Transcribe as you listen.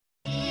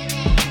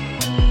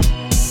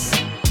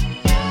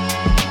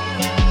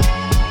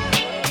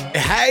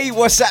Hey,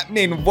 what's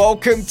happening?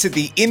 Welcome to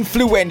The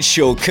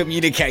Influential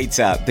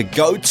Communicator, the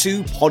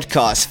go-to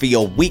podcast for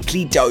your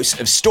weekly dose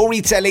of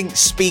storytelling,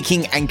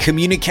 speaking, and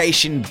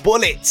communication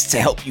bullets to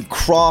help you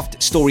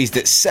craft stories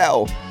that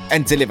sell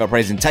and deliver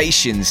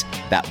presentations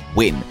that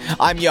win.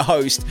 I'm your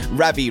host,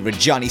 Ravi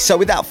Rajani. So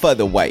without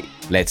further wait,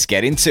 let's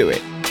get into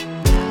it.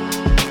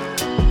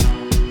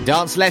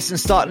 Dance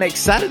lessons start next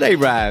Saturday,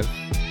 Rav.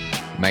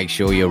 Make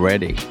sure you're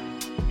ready.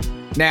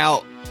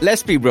 Now,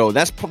 let's be real,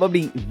 that's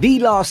probably the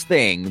last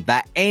thing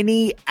that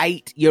any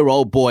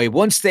 8-year-old boy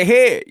wants to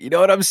hear. You know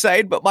what I'm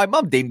saying? But my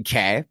mum didn't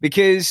care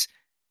because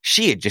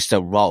she had just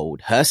enrolled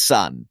her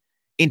son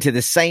into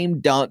the same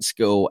dance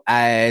school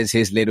as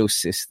his little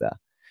sister.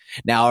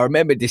 Now, I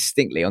remember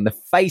distinctly on the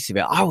face of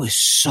it, I was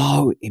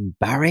so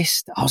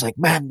embarrassed. I was like,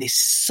 man, this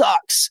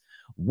sucks.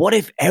 What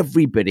if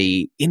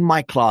everybody in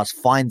my class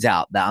finds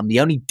out that I'm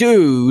the only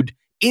dude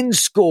in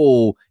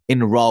school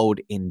enrolled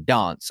in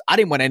dance? I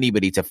didn't want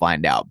anybody to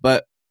find out,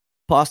 but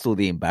past all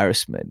the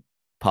embarrassment,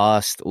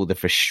 past all the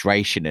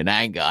frustration and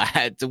anger I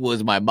had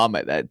towards my mum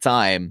at that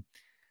time,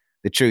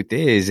 the truth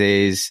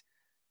is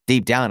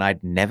deep down,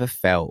 I'd never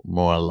felt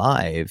more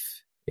alive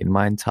in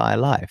my entire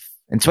life.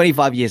 And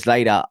 25 years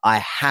later, I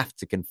have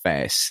to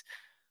confess,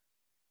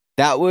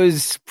 that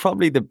was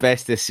probably the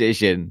best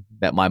decision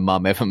that my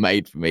mum ever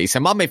made for me. So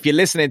mum, if you're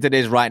listening to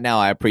this right now,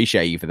 I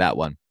appreciate you for that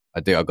one. I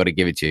do. I've got to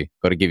give it to you.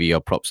 Got to give you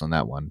your props on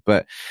that one.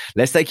 But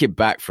let's take it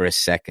back for a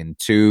second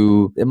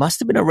to, it must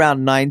have been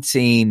around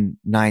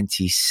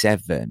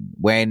 1997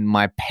 when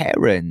my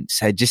parents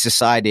had just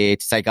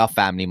decided to take our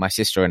family, my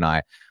sister and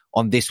I,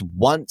 on this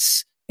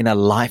once in a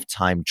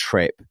lifetime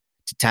trip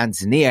to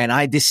Tanzania. And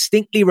I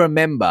distinctly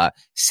remember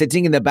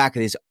sitting in the back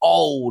of this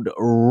old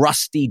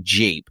rusty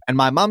Jeep. And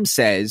my mum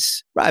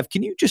says, Rav,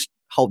 can you just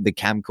hold the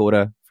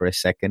camcorder for a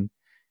second?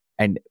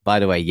 And by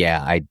the way,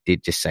 yeah, I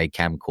did just say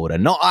camcorder,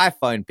 not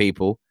iPhone,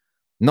 people,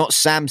 not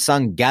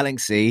Samsung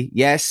Galaxy.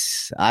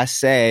 Yes, I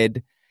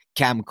said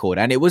camcorder.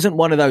 And it wasn't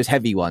one of those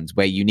heavy ones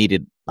where you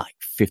needed like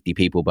 50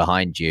 people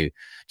behind you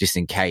just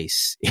in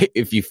case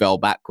if you fell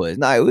backwards.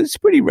 No, it was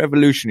pretty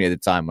revolutionary at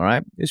the time, all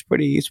right? It's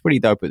pretty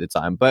dope at the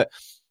time. But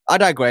I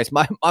digress.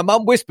 My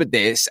mum whispered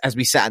this as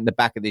we sat in the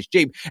back of this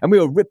Jeep and we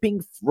were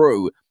ripping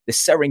through the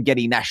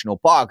Serengeti National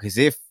Park as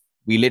if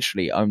we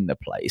literally owned the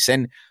place.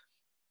 And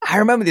I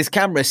remember this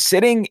camera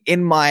sitting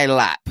in my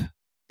lap,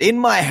 in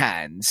my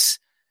hands,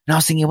 and I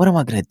was thinking, what am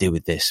I going to do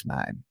with this,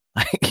 man?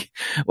 Like,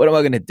 what am I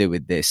going to do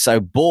with this?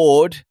 So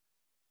bored,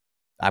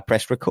 I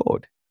pressed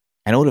record.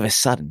 And all of a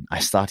sudden,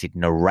 I started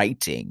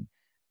narrating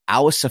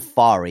our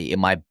safari in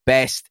my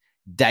best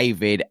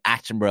David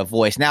Attenborough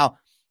voice. Now,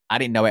 I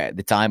didn't know it at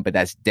the time, but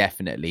that's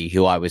definitely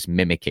who I was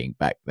mimicking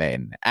back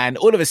then. And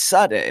all of a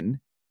sudden,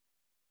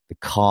 the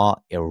car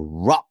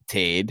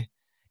erupted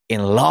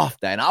in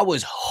laughter and I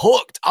was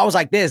hooked. I was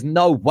like, there's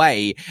no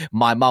way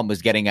my mum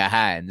was getting her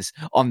hands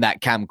on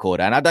that camcorder.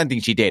 And I don't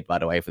think she did, by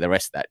the way, for the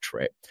rest of that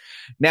trip.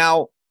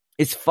 Now,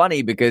 it's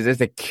funny because as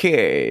a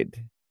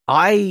kid,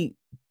 I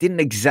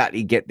didn't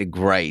exactly get the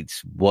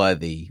grades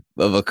worthy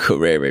of a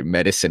career in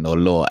medicine or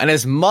law. And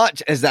as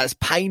much as that's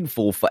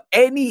painful for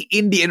any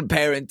Indian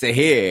parent to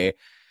hear,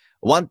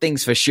 one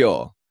thing's for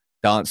sure,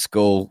 dance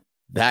school,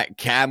 that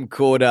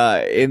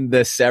camcorder in the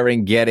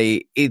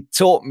Serengeti, it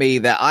taught me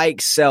that I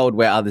excelled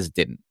where others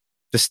didn't,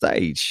 the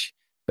stage.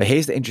 But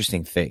here's the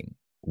interesting thing.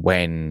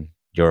 When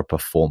you're a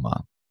performer,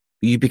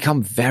 you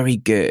become very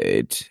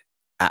good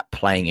at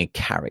playing a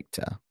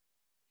character.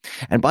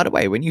 And by the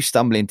way, when you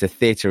stumble into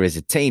theater as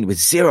a teen with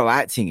zero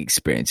acting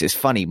experience, it's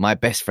funny, my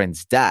best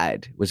friend's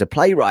dad was a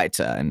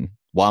playwright and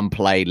one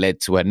play led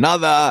to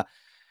another.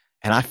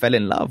 And I fell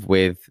in love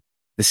with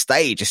the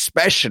stage,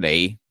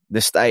 especially the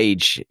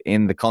stage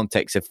in the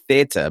context of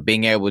theater,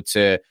 being able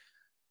to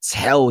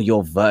tell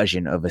your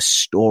version of a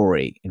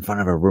story in front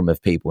of a room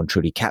of people and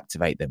truly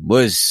captivate them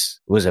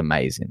was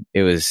amazing.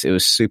 It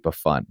was super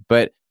fun.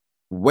 But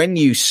when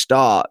you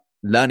start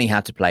learning how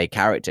to play a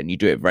character and you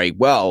do it very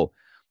well,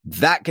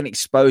 that can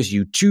expose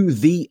you to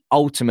the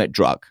ultimate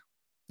drug.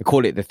 I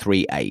call it the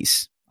 3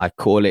 A's.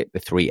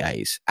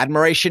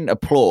 Admiration,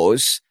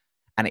 applause,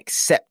 and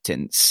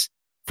acceptance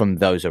from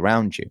those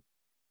around you.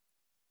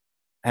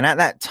 And at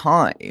that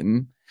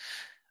time,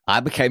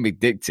 I became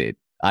addicted.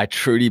 I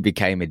truly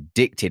became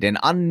addicted. And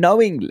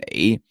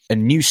unknowingly, a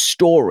new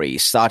story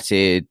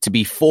started to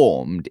be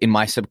formed in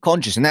my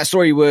subconscious. And that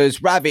story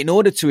was, Rav, in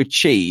order to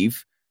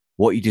achieve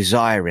what you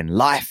desire in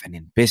life and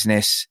in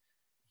business,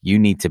 you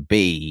need to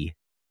be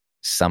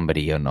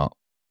somebody you're not.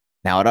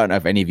 Now, I don't know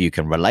if any of you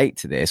can relate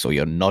to this or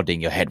you're nodding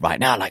your head right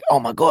now like, oh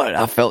my God,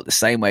 I felt the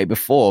same way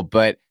before.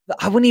 But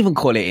I wouldn't even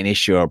call it an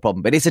issue or a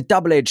problem, but it's a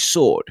double-edged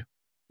sword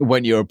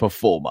when you're a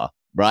performer.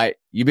 Right?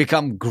 You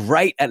become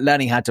great at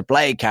learning how to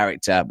play a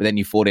character, but then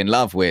you fall in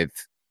love with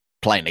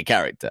playing a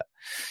character.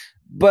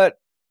 But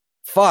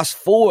fast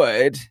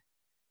forward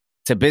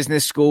to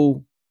business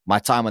school, my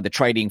time on the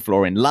trading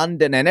floor in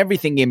London and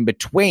everything in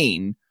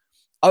between,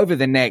 over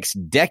the next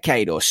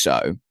decade or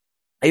so,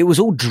 it was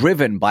all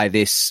driven by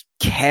this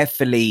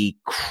carefully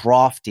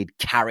crafted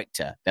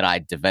character that I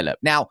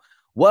developed. Now,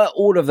 Were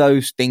all of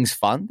those things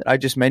fun that I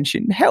just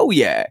mentioned? Hell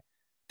yeah.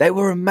 They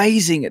were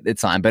amazing at the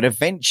time, but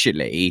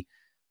eventually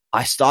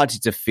I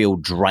started to feel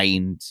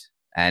drained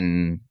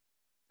and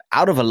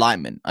out of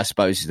alignment, I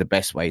suppose is the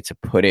best way to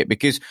put it,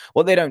 because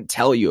what they don't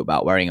tell you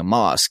about wearing a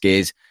mask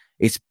is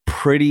it's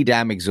pretty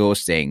damn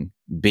exhausting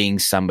being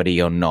somebody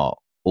you're not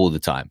all the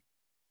time,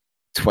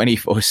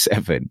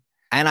 24/7.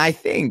 And I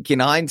think in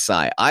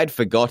hindsight, I'd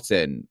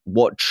forgotten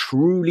what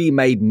truly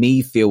made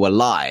me feel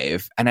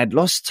alive and I'd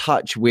lost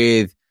touch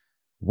with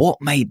what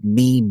made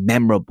me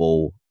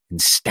memorable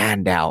and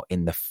stand out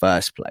in the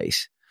first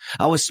place.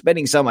 I was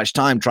spending so much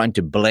time trying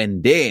to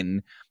blend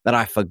in that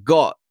I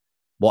forgot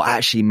what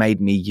actually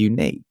made me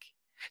unique.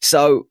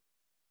 So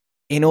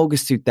in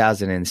August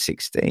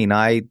 2016,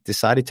 I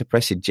decided to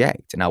press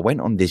eject and I went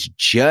on this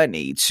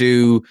journey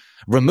to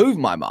remove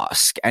my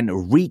mask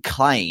and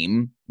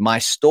reclaim my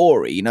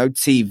story. You know,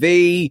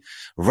 TV,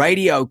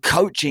 radio,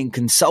 coaching,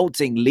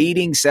 consulting,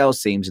 leading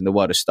sales teams in the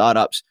world of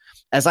startups.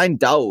 As I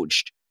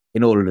indulged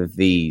in all of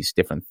these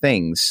different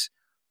things,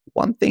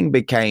 one thing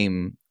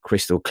became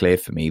crystal clear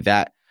for me,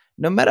 that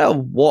no matter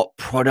what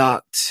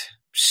product,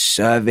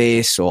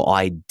 service, or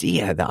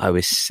idea that I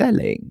was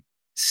selling,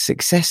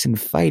 success and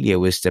failure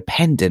was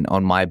dependent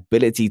on my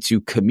ability to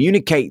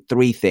communicate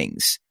three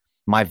things: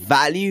 my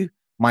value,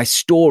 my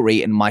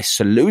story, and my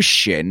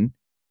solution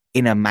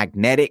in a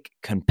magnetic,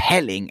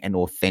 compelling, and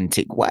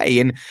authentic way.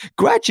 And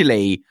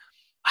gradually,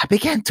 I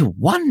began to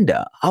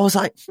wonder. I was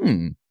like,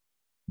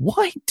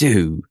 why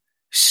do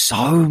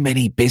so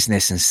many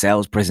business and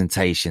sales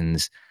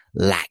presentations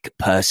lack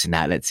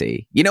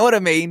personality? You know what I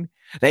mean?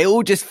 They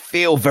all just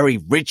feel very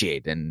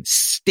rigid and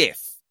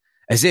stiff,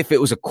 as if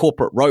it was a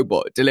corporate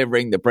robot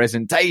delivering the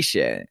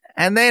presentation.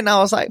 And then I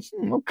was like,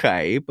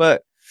 okay,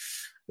 but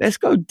let's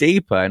go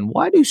deeper. And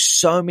why do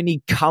so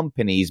many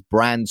companies'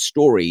 brand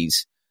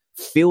stories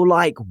feel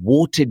like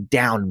watered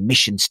down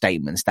mission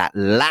statements that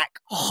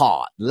lack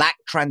heart, lack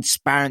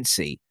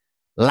transparency,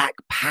 lack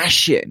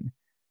passion?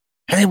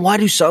 And then why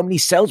do so many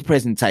sales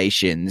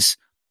presentations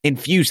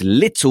infuse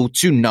little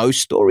to no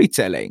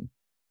storytelling?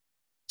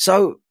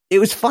 So it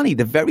was funny,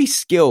 the very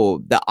skill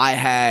that I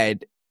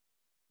had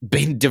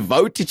been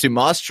devoted to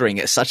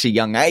mastering at such a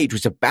young age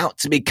was about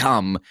to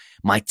become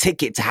my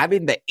ticket to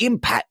having the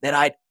impact that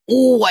I'd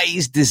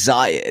always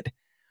desired.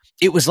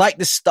 It was like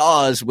the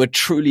stars were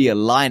truly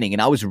aligning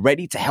and I was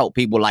ready to help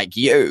people like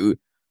you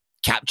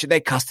capture their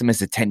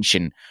customers'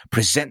 attention,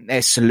 present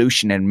their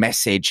solution and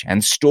message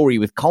and story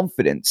with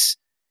confidence,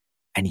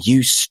 and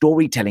use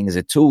storytelling as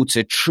a tool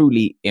to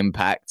truly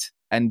impact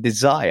and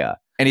desire.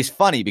 And it's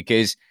funny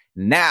because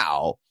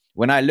now,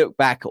 when I look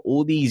back at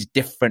all these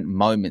different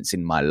moments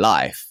in my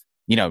life,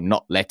 you know,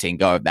 not letting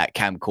go of that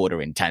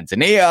camcorder in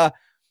Tanzania,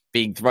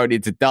 being thrown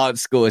into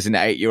dance school as an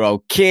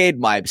 8-year-old kid,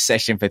 my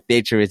obsession for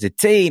theater as a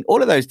teen,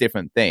 all of those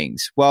different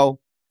things.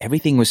 Well,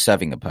 everything was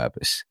serving a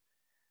purpose.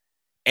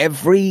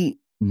 Every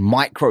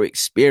micro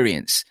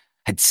experience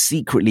had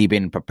secretly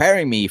been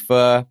preparing me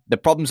for the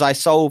problems I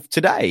solve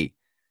today,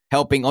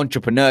 helping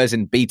entrepreneurs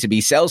and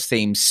B2B sales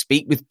teams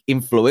speak with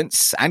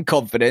influence and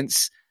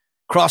confidence,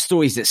 craft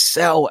stories that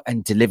sell,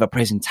 and deliver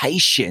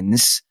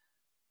presentations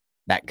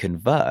that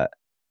convert.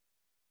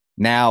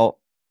 Now,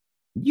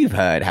 you've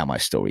heard how my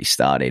story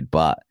started,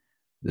 but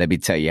let me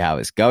tell you how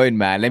it's going,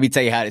 man. Let me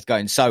tell you how it's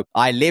going. So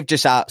I live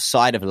just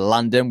outside of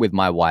London with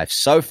my wife,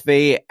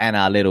 Sophie, and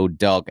our little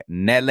dog,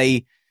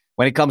 Nelly.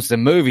 When it comes to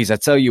movies, I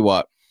tell you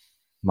what,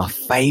 my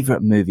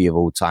favorite movie of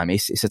all time,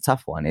 it's a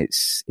tough one.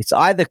 It's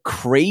either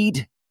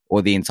Creed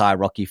or the entire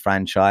Rocky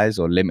franchise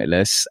or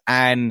Limitless.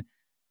 And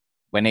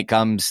when it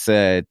comes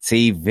to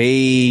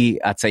TV,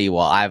 I tell you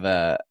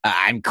what,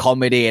 and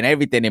comedy and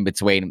everything in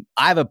between,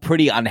 I have a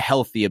pretty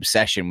unhealthy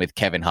obsession with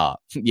Kevin Hart.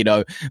 You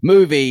know,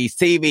 movies,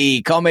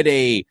 TV,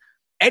 comedy,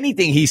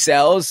 anything he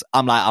sells,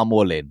 I'm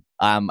all in.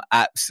 I'm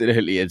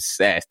absolutely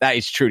obsessed. That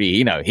is truly,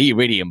 you know, he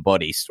really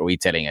embodies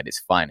storytelling at its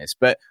finest.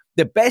 But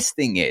the best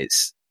thing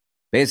is,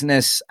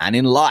 business and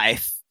in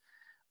life,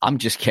 I'm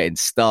just getting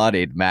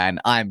started, man.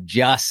 I'm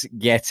just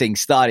getting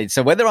started.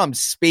 So whether I'm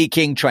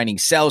speaking, training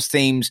sales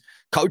teams,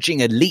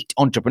 coaching elite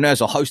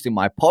entrepreneurs, or hosting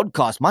my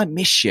podcast, my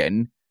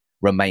mission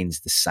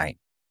remains the same.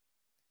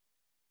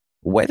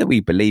 Whether we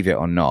believe it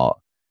or not,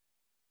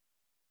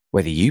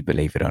 whether you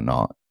believe it or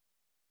not,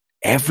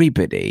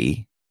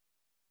 everybody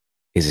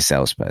is a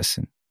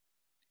salesperson.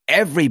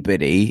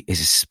 Everybody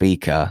is a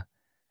speaker,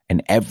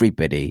 and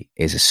everybody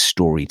is a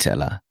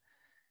storyteller.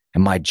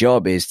 And my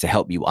job is to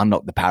help you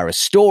unlock the power of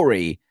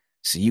story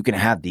so you can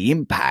have the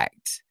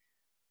impact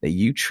that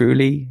you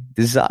truly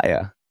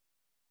desire.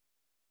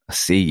 I'll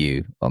see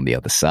you on the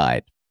other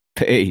side.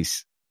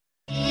 Peace.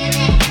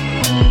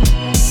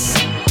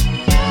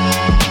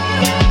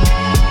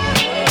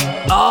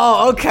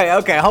 Oh,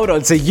 okay, hold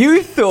on. So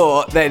you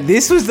thought that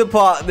this was the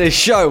part of the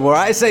show where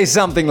I say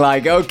something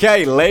like,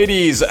 okay,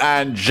 ladies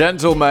and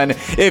gentlemen,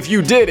 if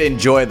you did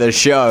enjoy the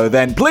show,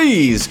 then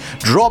please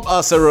drop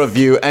us a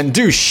review and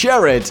do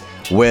share it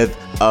with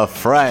a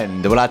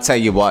friend. Well, I tell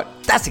you what,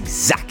 that's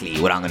exactly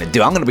what I'm going to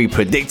do. I'm going to be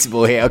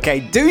predictable here, okay?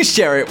 Do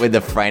share it with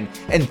a friend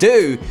and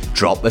do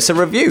drop us a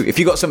review if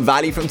you got some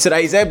value from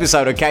today's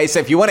episode, okay? So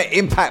if you want to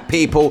impact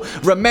people,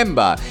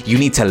 remember, you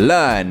need to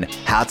learn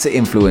how to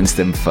influence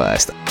them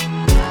first.